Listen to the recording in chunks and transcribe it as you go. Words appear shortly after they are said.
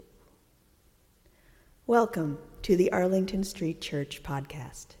Welcome to the Arlington Street Church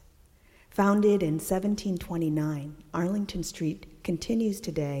podcast. Founded in 1729, Arlington Street continues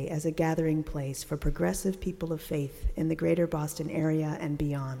today as a gathering place for progressive people of faith in the greater Boston area and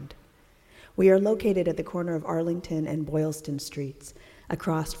beyond. We are located at the corner of Arlington and Boylston Streets,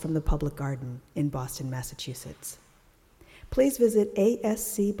 across from the Public Garden in Boston, Massachusetts. Please visit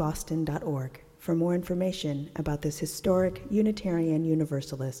ascboston.org for more information about this historic Unitarian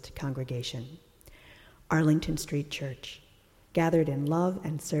Universalist congregation. Arlington Street Church, gathered in love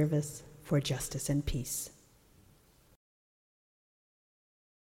and service for justice and peace.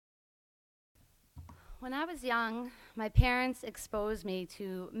 When I was young, my parents exposed me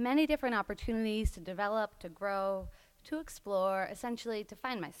to many different opportunities to develop, to grow, to explore, essentially to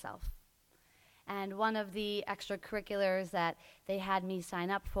find myself. And one of the extracurriculars that they had me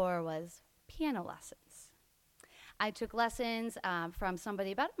sign up for was piano lessons. I took lessons from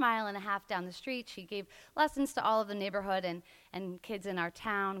somebody about 1.5 miles down the street. She gave lessons to all of the neighborhood and kids in our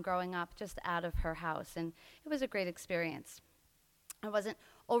town growing up just out of her house, and it was a great experience. I wasn't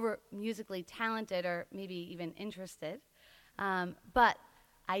over musically talented or maybe even interested, but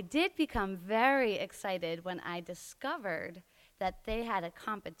I did become very excited when I discovered that they had a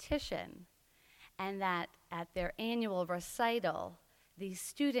competition and that at their annual recital, the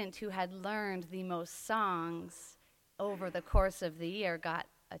student who had learned the most songs over the course of the year got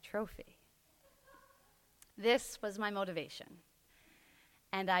a trophy. This was my motivation,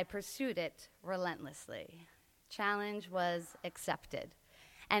 and I pursued it relentlessly. Challenge was accepted,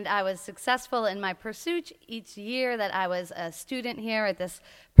 and I was successful in my pursuit. Each year that I was a student here at this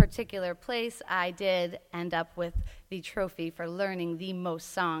particular place, I did end up with the trophy for learning the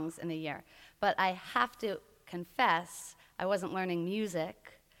most songs in a year. But I have to confess, I wasn't learning music.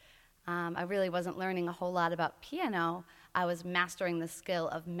 I really wasn't learning a whole lot about piano. I was mastering the skill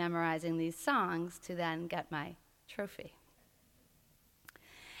of memorizing these songs to then get my trophy.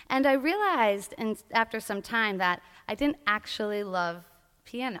 And I realized after some time that I didn't actually love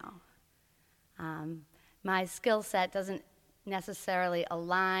piano. My skill set doesn't necessarily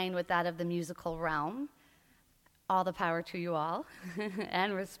align with that of the musical realm. All the power to you all,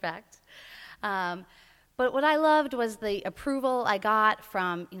 and respect. But what I loved was the approval I got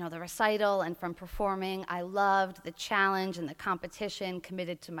from, the recital and from performing. I loved the challenge and the competition,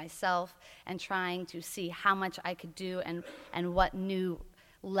 committed to myself and trying to see how much I could do and what new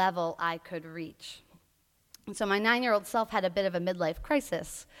level I could reach. And so my 9-year-old self had a bit of a midlife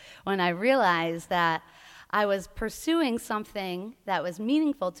crisis when I realized that I was pursuing something that was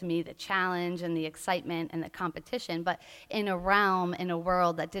meaningful to me, the challenge and the excitement and the competition, but in a realm, in a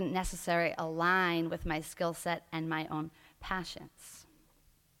world that didn't necessarily align with my skill set and my own passions.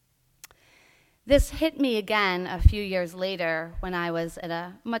 This hit me again a few years later when I was at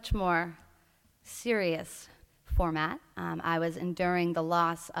a much more serious format. I was enduring the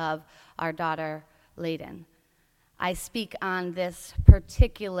loss of our daughter, Layden. I speak on this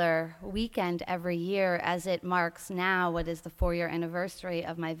particular weekend every year as it marks now what is the 4-year anniversary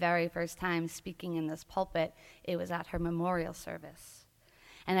of my very first time speaking in this pulpit. It was at her memorial service.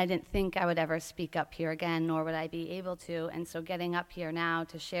 And I didn't think I would ever speak up here again, nor would I be able to. And so getting up here now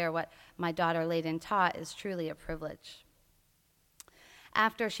to share what my daughter Layden taught is truly a privilege.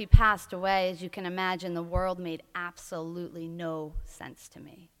 After she passed away, as you can imagine, the world made absolutely no sense to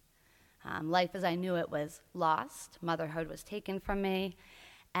me. Life as I knew it was lost. Motherhood was taken from me.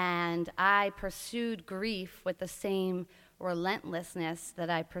 And I pursued grief with the same relentlessness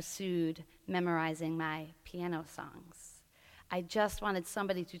that I pursued memorizing my piano songs. I just wanted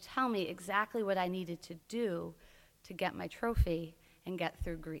somebody to tell me exactly what I needed to do to get my trophy and get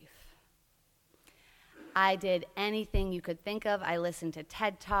through grief. I did anything you could think of. I listened to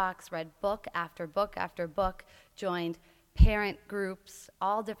TED Talks, read book after book after book, joined parent groups,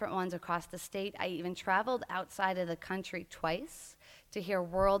 all different ones across the state. I even traveled outside of the country twice to hear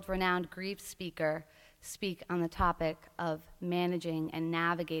world-renowned grief speaker speak on the topic of managing and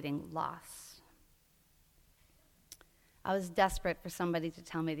navigating loss. I was desperate for somebody to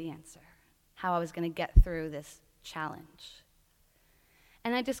tell me the answer, how I was going to get through this challenge.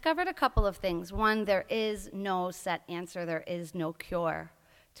 And I discovered a couple of things. One, there is no set answer. There is no cure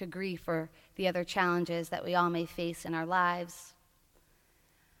to grief or the other challenges that we all may face in our lives.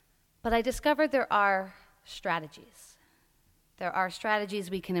 But I discovered there are strategies. There are strategies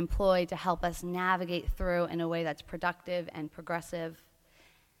we can employ to help us navigate through in a way that's productive and progressive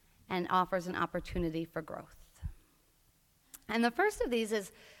and offers an opportunity for growth. And the first of these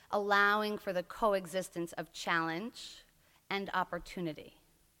is allowing for the coexistence of challenge and opportunity.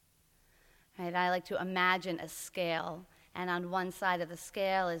 Right? I like to imagine a scale and on one side of the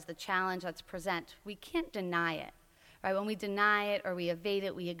scale is the challenge that's present. We can't deny it, right? When we deny it or we evade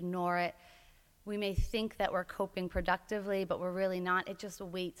it, we ignore it, we may think that we're coping productively, but we're really not. It just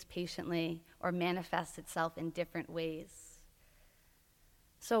waits patiently or manifests itself in different ways.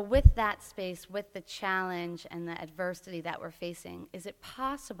 So with that space, with the challenge and the adversity that we're facing, is it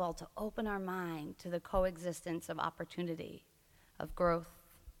possible to open our mind to the coexistence of opportunity, of growth?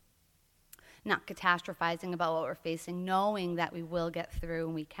 Not catastrophizing about what we're facing, knowing that we will get through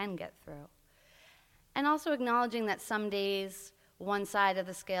and we can get through. And also acknowledging that some days one side of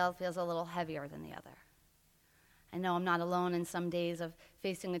the scale feels a little heavier than the other. I know I'm not alone in some days of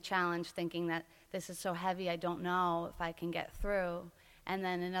facing a challenge, thinking that this is so heavy, I don't know if I can get through. And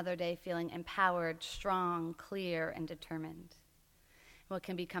then another day feeling empowered, strong, clear, and determined. What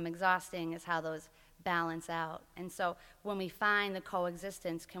can become exhausting is how those balance out. And so when we find the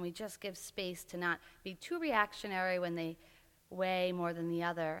coexistence, can we just give space to not be too reactionary when they weigh more than the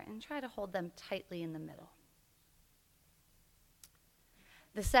other, and try to hold them tightly in the middle?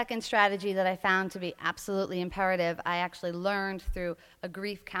 The second strategy that I found to be absolutely imperative, I actually learned through a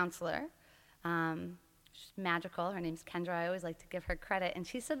grief counselor. She's magical. Her name's Kendra. I always like to give her credit. And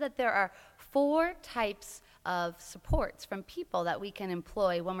she said that there are 4 types of supports from people that we can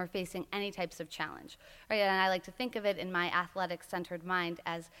employ when we're facing any types of challenge. Right? And I like to think of it in my athletic-centered mind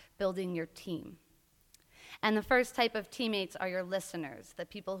as building your team. And the first type of teammates are your listeners, the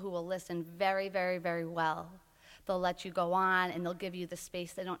people who will listen very, very, very well. They'll let you go on, and they'll give you the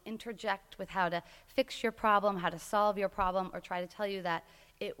space. They don't interject with how to fix your problem, how to solve your problem, or try to tell you that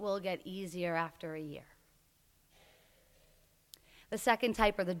it will get easier after a year. The second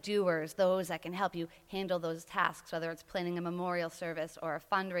type are the doers, those that can help you handle those tasks, whether it's planning a memorial service or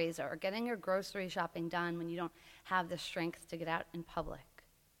a fundraiser or getting your grocery shopping done when you don't have the strength to get out in public.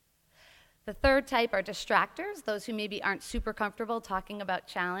 The third type are distractors, those who maybe aren't super comfortable talking about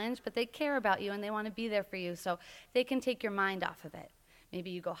challenge, but they care about you and they want to be there for you, so they can take your mind off of it. Maybe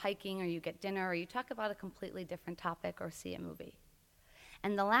you go hiking or you get dinner or you talk about a completely different topic or see a movie.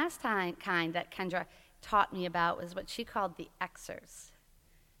 And the last kind that Kendra taught me about was what she called the Xers.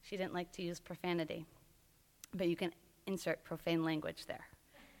 She didn't like to use profanity, but you can insert profane language there.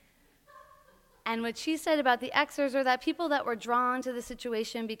 And what she said about the Xers are that people that were drawn to the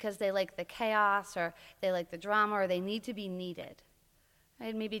situation because they like the chaos or they like the drama or they need to be needed.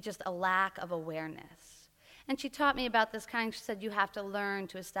 Right? Maybe just a lack of awareness. And she taught me about this kind. She said you have to learn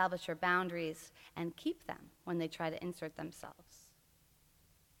to establish your boundaries and keep them when they try to insert themselves.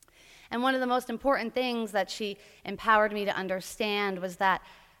 And one of the most important things that she empowered me to understand was that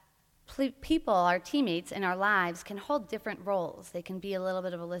people, our teammates in our lives, can hold different roles. They can be a little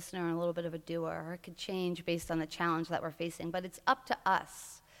bit of a listener and a little bit of a doer, or it could change based on the challenge that we're facing. But it's up to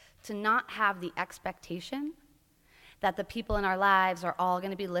us to not have the expectation that the people in our lives are all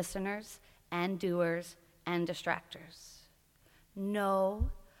going to be listeners and doers and distractors. Know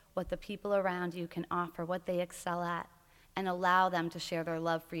what the people around you can offer, what they excel at, and allow them to share their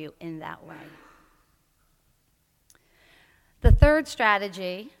love for you in that way. The third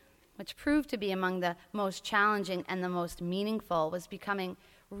strategy, which proved to be among the most challenging and the most meaningful, was becoming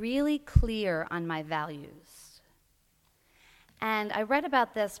really clear on my values. And I read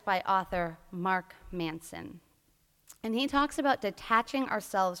about this by author Mark Manson. And he talks about detaching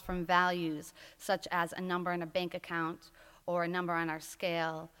ourselves from values such as a number in a bank account or a number on our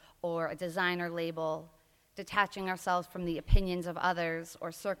scale or a designer label, detaching ourselves from the opinions of others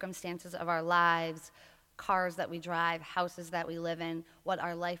or circumstances of our lives, cars that we drive, houses that we live in, what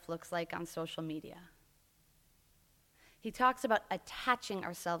our life looks like on social media. He talks about attaching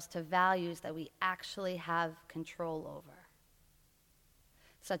ourselves to values that we actually have control over,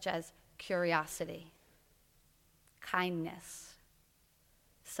 such as curiosity, kindness,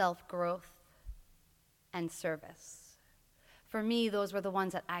 self-growth, and service. For me, those were the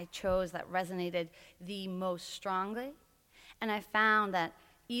ones that I chose that resonated the most strongly, and I found that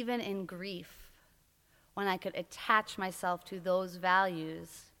even in grief, when I could attach myself to those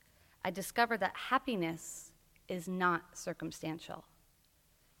values, I discovered that happiness is not circumstantial.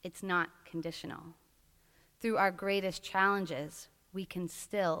 It's not conditional. Through our greatest challenges, we can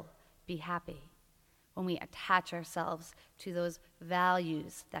still be happy when we attach ourselves to those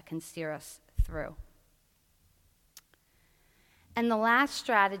values that can steer us through. And the last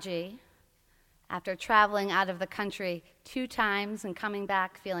strategy, after traveling out of the country 2 times and coming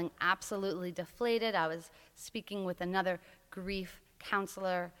back feeling absolutely deflated, I was speaking with another grief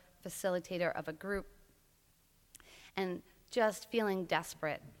counselor, facilitator of a group, and just feeling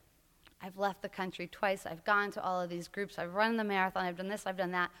desperate. I've left the country twice. I've gone to all of these groups. I've run the marathon. I've done this. I've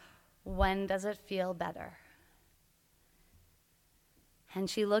done that. When does it feel better? And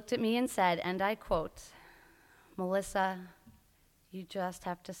she looked at me and said, and I quote, "Melissa, you just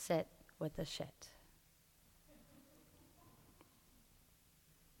have to sit with the shit."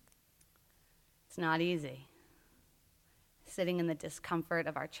 It's not easy. Sitting in the discomfort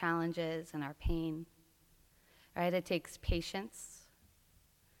of our challenges and our pain, right? It takes patience.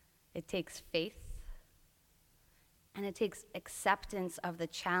 It takes faith. And it takes acceptance of the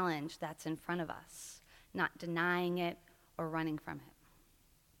challenge that's in front of us, not denying it or running from it.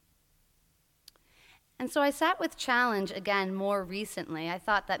 And so I sat with challenge again more recently. I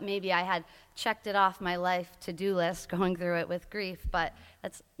thought that maybe I had checked it off my life to-do list going through it with grief, but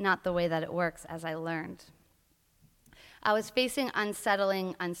that's not the way that it works, as I learned. I was facing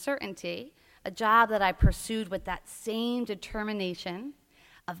unsettling uncertainty, a job that I pursued with that same determination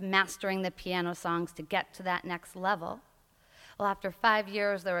of mastering the piano songs to get to that next level. Well, after 5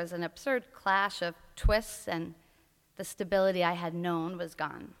 years, there was an absurd clash of twists, and the stability I had known was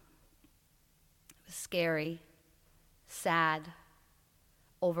gone. It was scary, sad,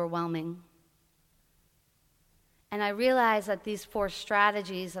 overwhelming. And I realized that these 4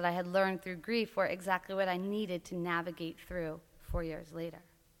 strategies that I had learned through grief were exactly what I needed to navigate through 4 years later.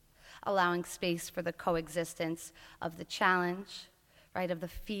 Allowing space for the coexistence of the challenge, right, of the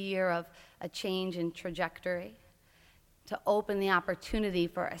fear of a change in trajectory, to open the opportunity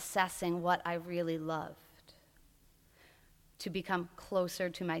for assessing what I really loved, to become closer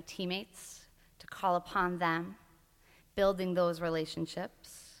to my teammates, to call upon them, building those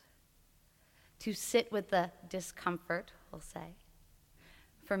relationships, to sit with the discomfort, we'll say.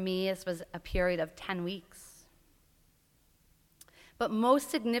 For me, this was a period of 10 weeks. But most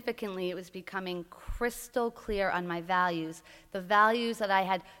significantly, it was becoming crystal clear on my values, the values that I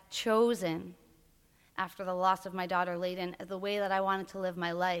had chosen after the loss of my daughter, Layden, the way that I wanted to live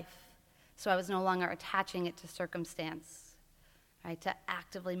my life. So I was no longer attaching it to circumstance. Right, to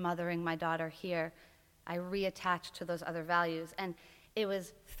actively mothering my daughter here, I reattached to those other values. And it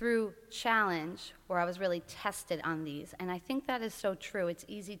was through challenge where I was really tested on these. And I think that is so true. It's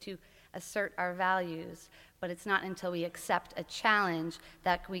easy to assert our values, but it's not until we accept a challenge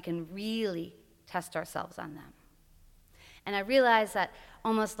that we can really test ourselves on them. And I realized that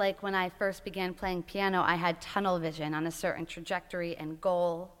almost like when I first began playing piano, I had tunnel vision on a certain trajectory and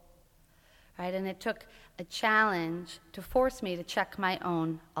goal. Right? And it took a challenge to force me to check my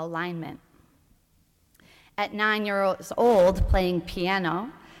own alignment. At 9 years old, playing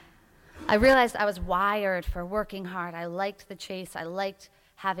piano, I realized I was wired for working hard. I liked the chase. I liked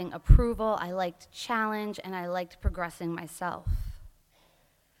having approval. I liked challenge, and I liked progressing myself.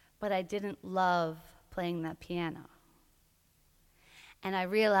 But I didn't love playing the piano. And I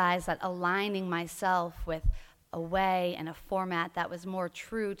realized that aligning myself with a way and a format that was more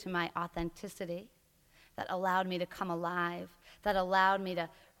true to my authenticity, that allowed me to come alive, that allowed me to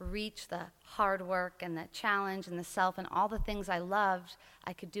reach the hard work and the challenge and the self and all the things I loved,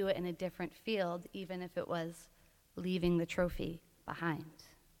 I could do it in a different field, even if it was leaving the trophy behind.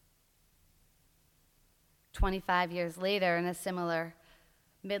 25 years later, in a similar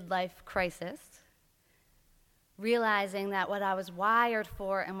midlife crisis, realizing that what I was wired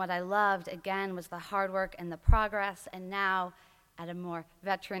for and what I loved, again, was the hard work and the progress, and now, at a more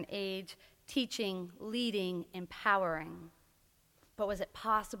veteran age, teaching, leading, empowering. But was it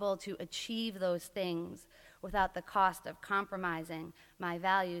possible to achieve those things without the cost of compromising my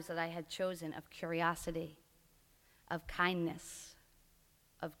values that I had chosen of curiosity, of kindness,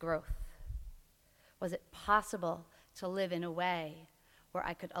 of growth? Was it possible to live in a way where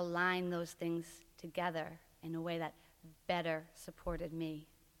I could align those things together in a way that better supported me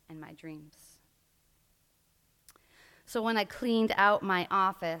and my dreams? So when I cleaned out my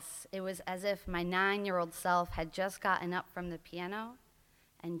office, it was as if my 9-year-old self had just gotten up from the piano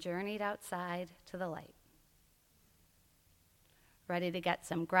and journeyed outside to the light, ready to get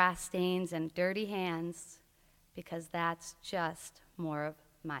some grass stains and dirty hands, because that's just more of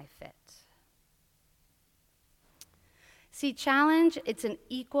my fit. See, challenge, it's an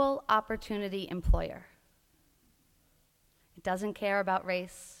equal opportunity employer. It doesn't care about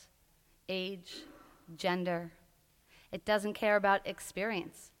race, age, gender. It doesn't care about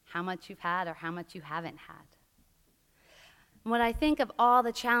experience, how much you've had or how much you haven't had. When I think of all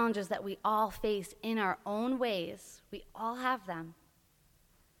the challenges that we all face in our own ways, we all have them.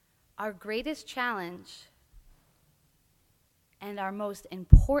 Our greatest challenge and our most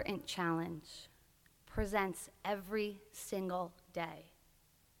important challenge presents every single day.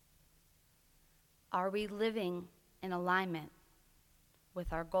 Are we living in alignment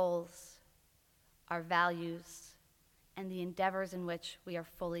with our goals, our values, and the endeavors in which we are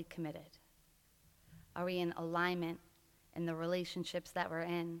fully committed? Are we in alignment in the relationships that we're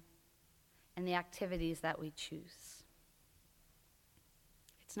in, and the activities that we choose.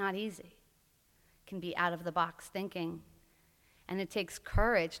 It's not easy. It can be out-of-the-box thinking, and it takes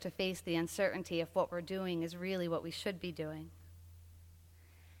courage to face the uncertainty if what we're doing is really what we should be doing.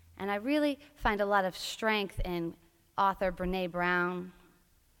 And I really find a lot of strength in author Brené Brown.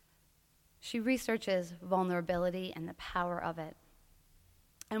 She researches vulnerability and the power of it.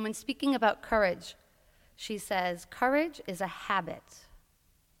 And when speaking about courage, she says, courage is a habit.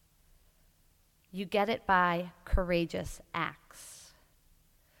 You get it by courageous acts.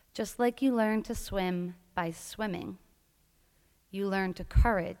 Just like you learn to swim by swimming, you learn to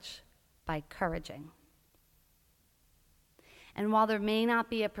courage by couraging. And while there may not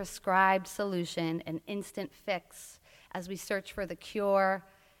be a prescribed solution, an instant fix, as we search for the cure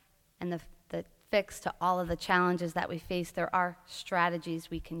and the fix to all of the challenges that we face, there are strategies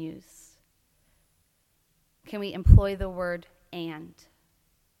we can use. Can we employ the word and?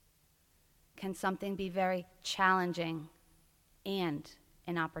 Can something be very challenging and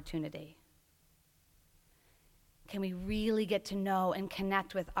an opportunity? Can we really get to know and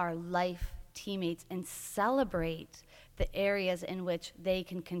connect with our life teammates and celebrate the areas in which they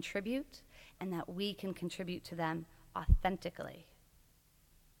can contribute and that we can contribute to them authentically?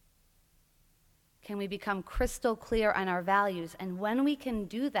 Can we become crystal clear on our values? And when we can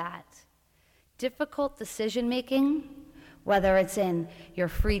do that, difficult decision making, whether it's in your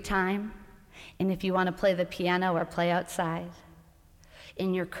free time, and if you want to play the piano or play outside,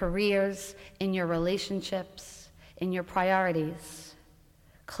 in your careers, in your relationships, in your priorities,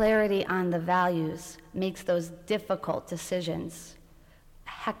 clarity on the values makes those difficult decisions a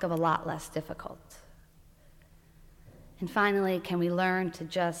heck of a lot less difficult. And finally, can we learn to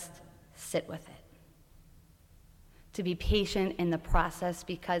just sit with it? To be patient in the process,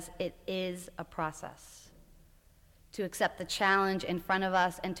 because it is a process. To accept the challenge in front of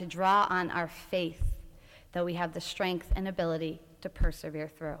us and to draw on our faith that we have the strength and ability to persevere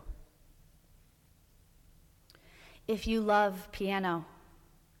through. If you love piano,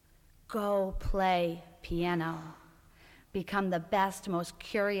 go play piano. Become the best, most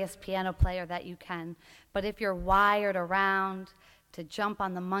curious piano player that you can. But if you're wired around to jump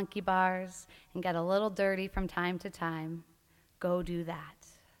on the monkey bars and get a little dirty from time to time, go do that.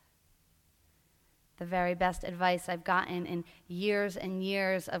 The very best advice I've gotten in years and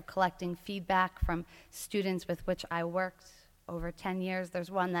years of collecting feedback from students with which I worked over 10 years,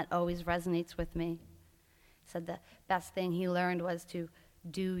 there's one that always resonates with me. He said the best thing he learned was to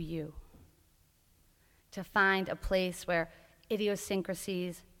do you. To find a place where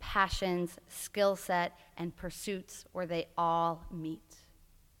idiosyncrasies, passions, skill set, and pursuits where they all meet.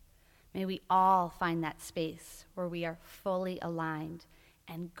 May we all find that space where we are fully aligned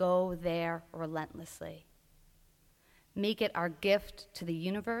and go there relentlessly. Make it our gift to the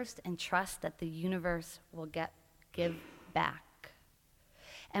universe and trust that the universe will give back.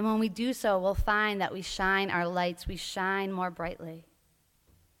 And when we do so, we'll find that we shine our lights, we shine more brightly.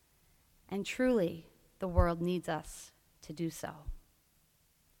 And truly, the world needs us to do so.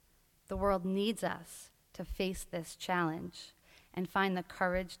 The world needs us to face this challenge and find the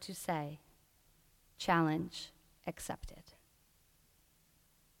courage to say, challenge accepted.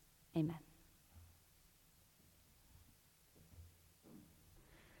 Amen.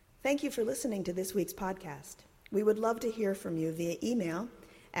 Thank you for listening to this week's podcast. We would love to hear from you via email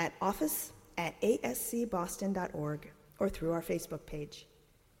at office@ascboston.org or through our Facebook page.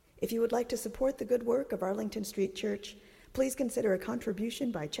 If you would like to support the good work of Arlington Street Church, please consider a contribution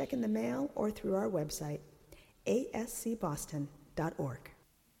by check in the mail or through our website, ascboston.org.